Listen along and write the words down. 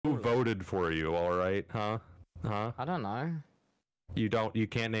voted for you, all right? Huh? I don't know. You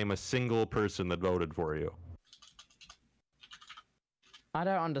can't name a single person that voted for you. I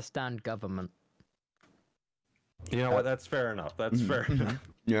don't understand government. You know what? That's fair enough. That's fair enough.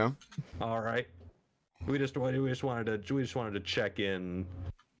 Yeah. All right. We just wanted to check in,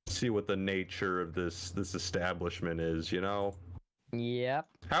 see what the nature of this establishment is. You know. Yep.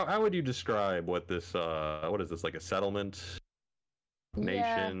 How would you describe what this what is this, like a settlement?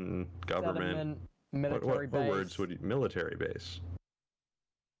 Nation, government, Settlement, military base. what words would you, military base?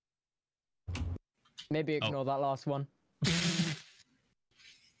 Maybe ignore that last one.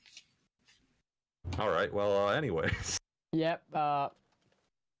 All right. Well, anyways. Yep. Yeah,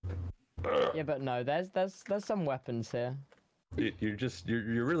 but no, there's some weapons here.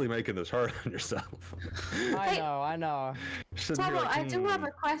 You're really making this hard on yourself. I know. Tabo, I do have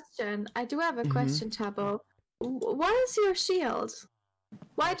a question. Tabo. What is your shield?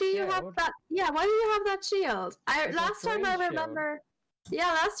 Why do you have that? Yeah, why do you have that shield? Last time I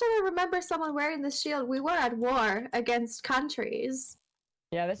remember someone wearing this shield. We were at war against countries.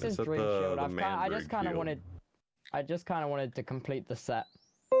 Yeah, this is Dream Shield. I just kind of shield. wanted to complete the set.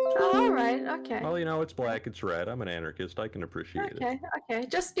 Oh, all right, okay. Well, you know, it's black, it's red. I'm an anarchist. I can appreciate it. Okay.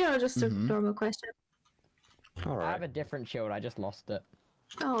 Just a normal question. All right. I have a different shield. I just lost it.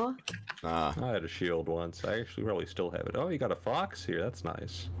 Oh. I had a shield once. I actually probably still have it. Oh, you got a fox here. That's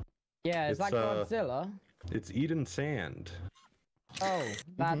nice. Yeah, is that Godzilla? It's Eden Sand. Oh,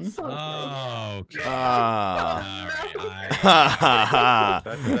 that's. Oh, okay.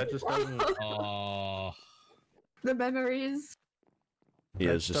 That just doesn't. Oh. The memories. He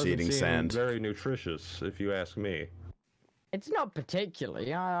is just eating sand. Very nutritious, if you ask me. It's not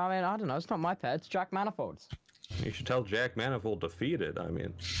particularly. I mean, I don't know. It's not my pet. It's Jack Manifold's. You should tell Jack Manifold to feed it. I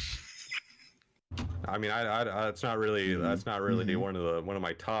mean, it's not really. That's not really one of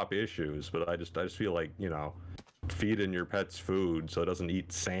my top issues. But I just feel like, you know, feeding your pet's food so it doesn't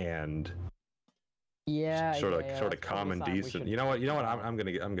eat sand. Yeah. Sort of common decent. You know what? I'm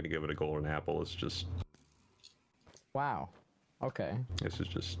gonna give it a golden apple. It's just. Wow. Okay. This is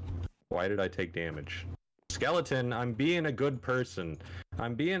just. Why did I take damage? Skeleton, I'm being a good person.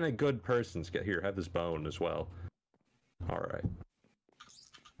 Here, have this bone as well. All right.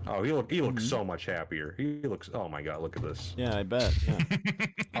 Oh, he looks so much happier. He looks. Oh my god, look at this. Yeah, I bet. Yeah.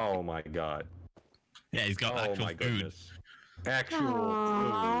 Oh my god. Yeah, he's got actual food. Goodness. Actual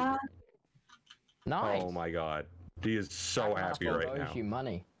Aww. food. Nice. Oh my god. He is so happy right now. Owes you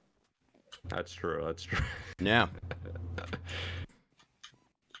money. That's true. Yeah.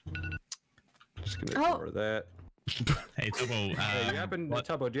 Just gonna ignore that. Hey, Tubbo.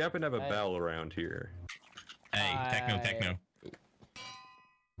 Tubbo, do you happen to have a bell around here? Hey, Techno.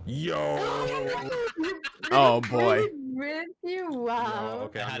 Yo! Oh boy. Wow. No,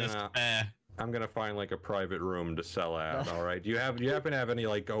 okay, I'm gonna find like a private room to sell out. All right. Do you happen to have any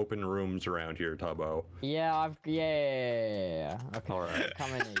like open rooms around here, Tubbo? Yeah, yeah. Okay. All right.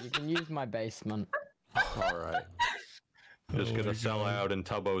 Come in here. You can use my basement. All right. Just gonna sell out in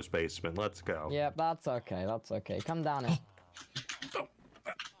Tubbo's basement. Let's go. Yeah, that's okay. Come down here.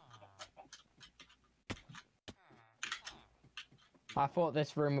 I thought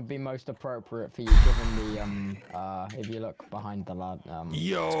this room would be most appropriate for you, given the if you look behind the lad.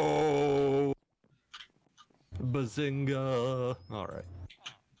 Yo! Bazinga! All right.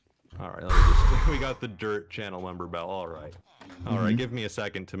 We got the dirt channel member bell. All right. Give me a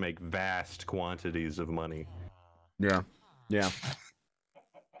second to make vast quantities of money. Yeah.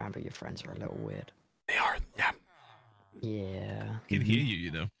 Remember, your friends are a little weird. They are. Yeah. Yeah. He can hear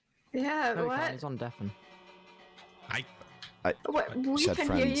you though. Yeah, No, what? he's on deafen. What? We said can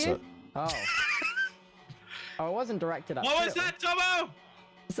friends, hear you? Oh. Oh, it wasn't directed at. What was that, Tubbo?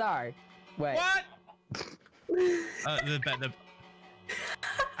 Sorry. Wait. What?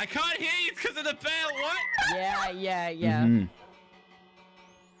 I can't hear you because of the bell. What? Yeah. Mm-hmm.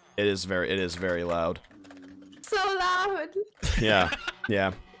 It is very loud. So loud. Yeah.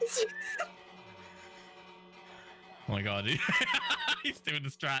 Oh my god, he's doing the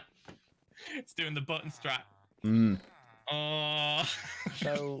strat. He's doing the button strat. Mm. Oh.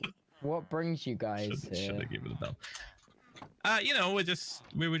 So, what brings you guys here? Should I give it a bell? You know,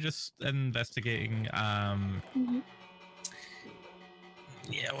 we were just investigating. Yeah,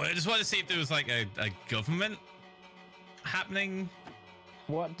 well, I just wanted to see if there was like a government happening.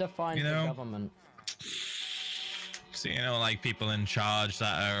 What defines the government? So, you know, like people in charge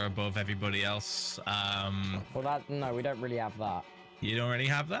that are above everybody else. Well, no, we don't really have that. You don't really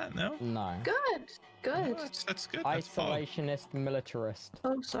have that, no? No. Good. Oh, that's good. Isolationist militarist.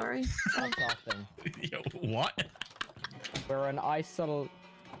 Oh, sorry. That's our thing. Yo, what? We're an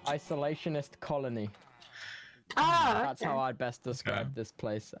isolationist colony. Oh, That's how I'd best describe this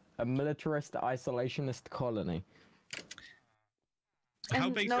place. A militarist isolationist colony. How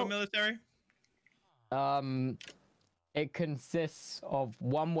And big's no- your military? It consists of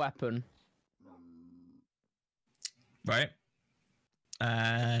one weapon. Right.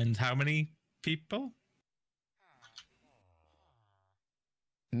 And how many people?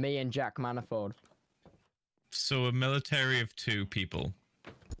 Me and Jack Manifold. So a military of 2 people.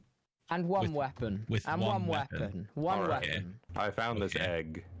 And one weapon. with and one one weapon. weapon. One Alright. weapon. I found this Okay.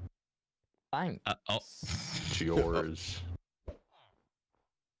 egg. Thanks. Oh, It's yours.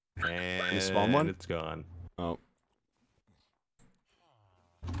 And spawn one? it's gone. Oh.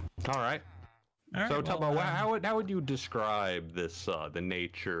 All right. all So, right, Tubbo, well, how would you describe this the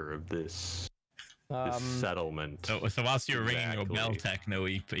nature of this settlement? So whilst you were ringing your bell, Exactly. Techno,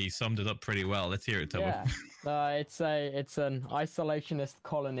 he summed it up pretty well. Let's hear it, Tubbo. Yeah. It's an isolationist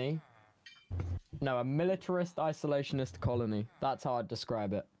colony. No, a militarist isolationist colony. That's how I'd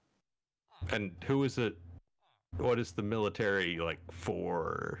describe it. And who is it? What is the military like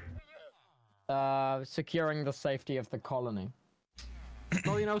for? Securing the safety of the colony.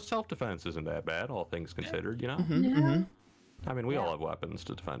 Well, self-defense isn't that bad, all things considered. Yeah. I mean, we all Yeah. have weapons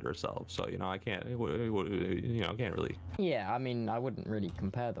to defend ourselves, so I can't. I can't really. Yeah, I mean, I wouldn't really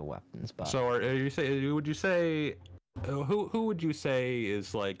compare the weapons, but So, are you say? Would you say? Who would you say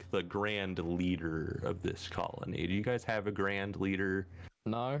is like the grand leader of this colony? Do you guys have a grand leader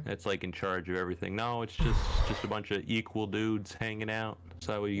no. that's like in charge of everything? No, it's just a bunch of equal dudes hanging out. Is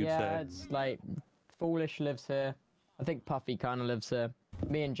that what you'd Yeah, say? it's like Foolish lives here. I think Puffy kind of lives here.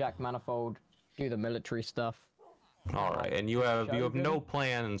 Me and Jack Manifold do the military stuff. All right, and you have Shogun? no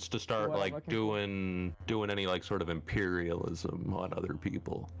plans to start What I'm like looking doing any like sort of imperialism on other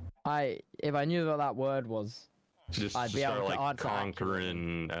people. If I knew what that word was, Just I'd to be able start to like answer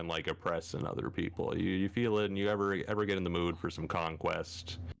conquering and like oppressing other people. You feel it, and you ever get in the mood for some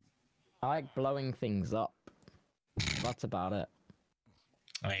conquest? I like blowing things up. That's about it.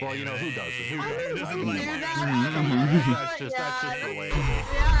 Well, who doesn't? Who I doesn't? didn't Like, do come on, that. that's just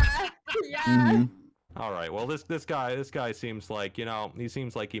relatable. Yeah. Yeah. All right. Well, this guy seems like he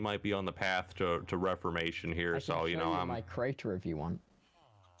seems like he might be on the path to reformation here. I So can show you I'm my crater if you want.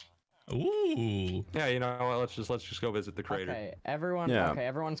 Ooh. yeah. What, let's just go visit the crater. Okay, everyone. Yeah. Okay,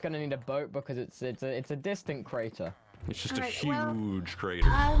 everyone's gonna need a boat because it's a distant crater. It's just a Alright, well, huge crater.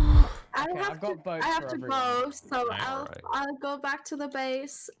 I Okay, have I've got to. boats I have for to everyone. go, so Alright. I'll go back to the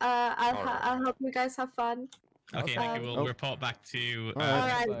base. Alright. I'll hope you guys have fun. Okay, Okay. Nikki, we'll Oh. report back to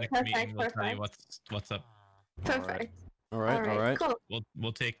Alright. the Alright, next meeting. perfect, We'll tell you perfect. what's up. Perfect. All right. Cool.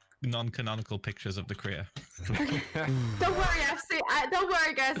 We'll take non-canonical pictures of the crater. Don't worry, don't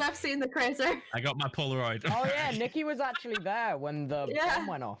worry, guys. I've seen the crater. I got my Polaroid. Oh yeah, Nikki was actually there when the Yeah. bomb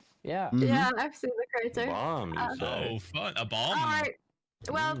went off. Yeah. Mhm. Yeah, I've seen the crater. Bomb, you say? Oh, fun! A bomb. All right.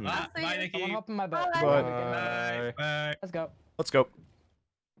 Well, Mm. I'll see Bye, you. Nikki. Someone hop on my boat. Bye. Bye. Bye. Let's go. Let's go.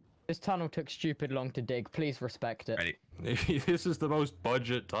 This tunnel took stupid long to dig. Please respect it. Ready. This is the most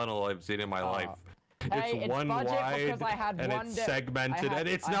budget tunnel I've seen in my life. Hey, It's it's one budget wide because I had and one it's day- segmented, and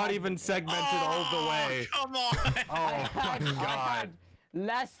it's I not had- even segmented all the way. Come on. Oh my I god. had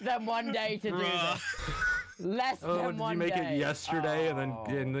less than one day to do Bruh. this. Less Oh, than did one you make day. it yesterday and Oh.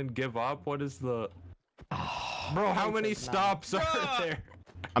 then give up? What is the Bro, how hate many this now. stops are Bruh. there?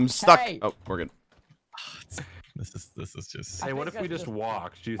 I'm stuck. Hey. Oh, we're good. This is just. Hey, what think if we that's just just-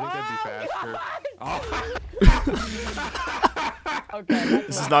 walked? Do you think that'd be faster? God! Oh. Okay,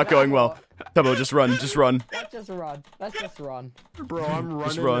 This is not going well. Tubbo, just run. Just run. Let's just run. Let's just run. Bro, I'm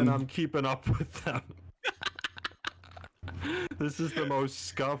running run. and I'm keeping up with them. This is the most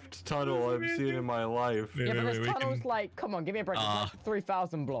scuffed tunnel I've seen in my life. Wait, Yeah, but wait, this wait, we tunnel's can- like, come on, give me a break. It's like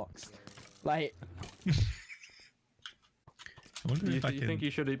 3,000 blocks. Like, I wonder You, if I you can- think you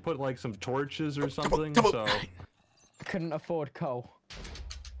should put like some torches or something? Tubbo. So couldn't afford coal.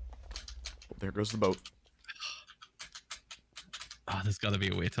 There goes the boat. Oh, there's got to be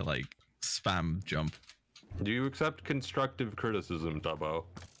a way to like spam jump. do you accept constructive criticism, Tubbo?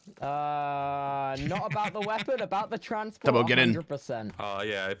 Not about the weapon, about the transport. Tubbo, get in. 100%.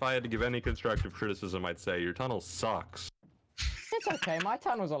 Yeah, if I had to give any constructive criticism, I'd say your tunnel sucks. It's okay, my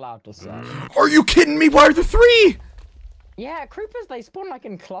tunnel's allowed to suck. Are you kidding me? Why are there three? Yeah, creepers, they spawn like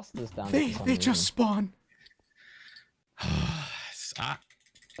in clusters down They there. for some they just spawn. Ah,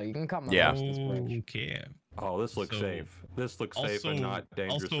 So you can come Yeah. across this bridge. okay. Oh, this looks So, safe. This looks safe and also- not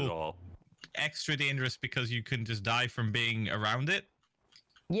dangerous also- at all. Extra dangerous because you can just die from being around it.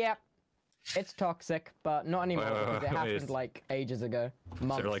 Yep. It's toxic, but not anymore Wait, because it wait, happened like ages ago. Is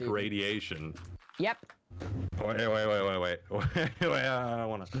Months there like even. radiation? Yep. Wait. I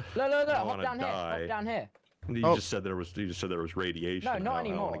wanna. Look, I hop wanna down here. die. Hop down here. You Oh. just said there was. You just said there was radiation. No, I not don't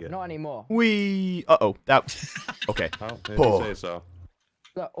anymore. wanna get- Not anymore. We. Uh-oh. That. Okay. Oh, if Oh. you say so.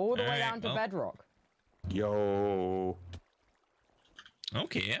 Look, all the way Alright, down to well. bedrock. Yo.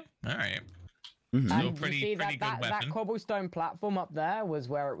 Okay, all right. Mhm. So And pretty- you see pretty that good weapon. cobblestone platform up there was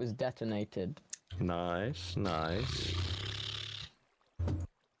where it was detonated. Nice.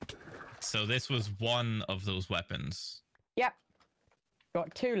 So this was one of those weapons. Yep.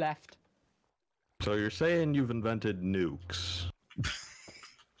 Got 2 left. So you're saying you've invented nukes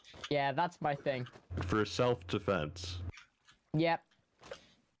Yeah, that's my thing. for self-defense? Yep.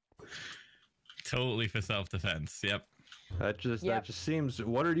 Totally for self-defense. Yep. That just seems.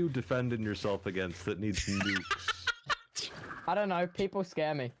 What are you defending yourself against that needs nukes? I don't know. People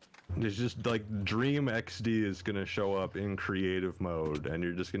scare me. It's just like Dream XD is gonna show up in creative mode, and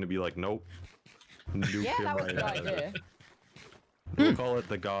you're just gonna be like, nope. Nuke Yeah, him that was a right good out of idea. it. We'll call it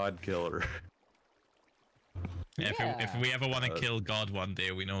the God Killer. Yeah, if we ever want to kill God one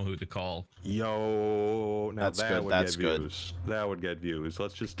day, we know who to call. Yo, now That's that good, would that's get good. views. That would get views.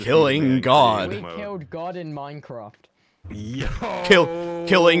 Let's just defeat Killing him in God. creative We mode. killed God in Minecraft. Yo.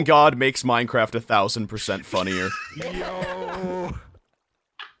 Killing God makes Minecraft 1000% funnier. Yo.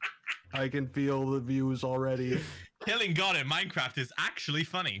 I can feel the views already. Killing God in Minecraft is actually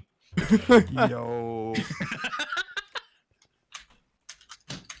funny. Yo.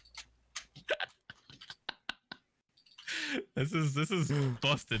 This is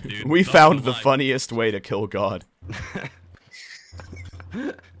busted, dude. We Not found gonna the lie. funniest way to kill God.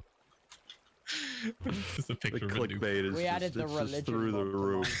 Just a The picture of a nuke. clickbait is We just, added the it's just religion through the mod to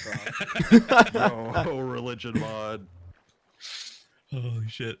roof. Minecraft. Yo, religion mod. Holy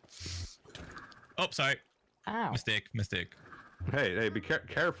shit. Oh, sorry. Ow. Mistake. Hey, be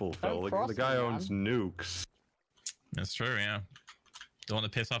careful, Phil. cross The guy me, owns nukes. That's true, yeah. Don't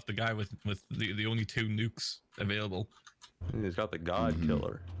want to piss off the guy with the only 2 nukes available. He's got the God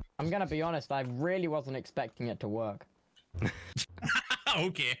Killer. I'm gonna be honest. I really wasn't expecting it to work.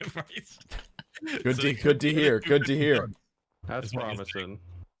 Okay, right. Good So to, you- good to hear. Good to hear. That's That's what he's promising.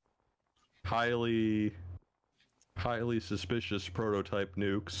 Highly suspicious prototype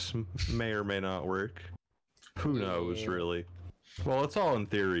nukes may or may not work. Who knows, Yeah. really? Well, it's all in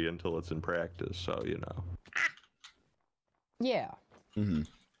theory until it's in practice, so you know. Yeah. Hmm.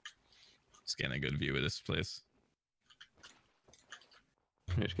 Just getting a good view of this place.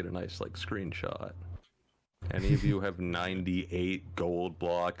 Just get a nice screenshot. Any of you have 98 gold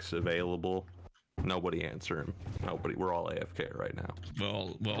blocks available? Nobody answer him. Nobody. We're all AFK right now. We're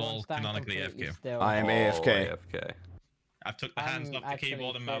all Don't stand canonically completely AFK. still. I am All AFK. AFK. I've took the hands I'm off the actually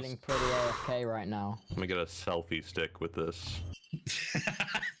keyboard and mouse. feeling pretty AFK right now. Let me get a selfie stick with this.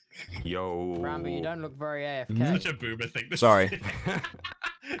 Yo. Ranboo, you don't look very AFK. Such a boomer thing. to Sorry. say.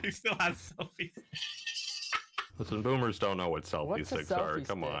 He still has selfies. Listen, boomers don't know what selfie What's a sticks are. selfie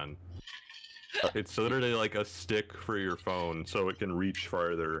Come stick? on. It's literally like a stick for your phone so it can reach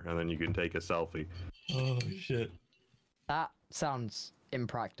farther and then you can take a selfie. Oh shit. That sounds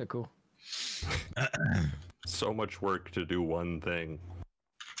impractical. So much work to do one thing.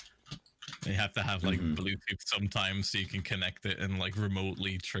 You have to have Bluetooth sometimes so you can connect it and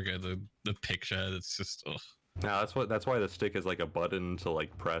remotely trigger the picture. It's just Now that's why the stick is like a button to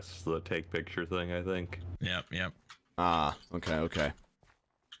press the take picture thing, I think. Yep. Ah, okay.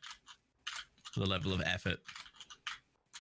 The level of effort.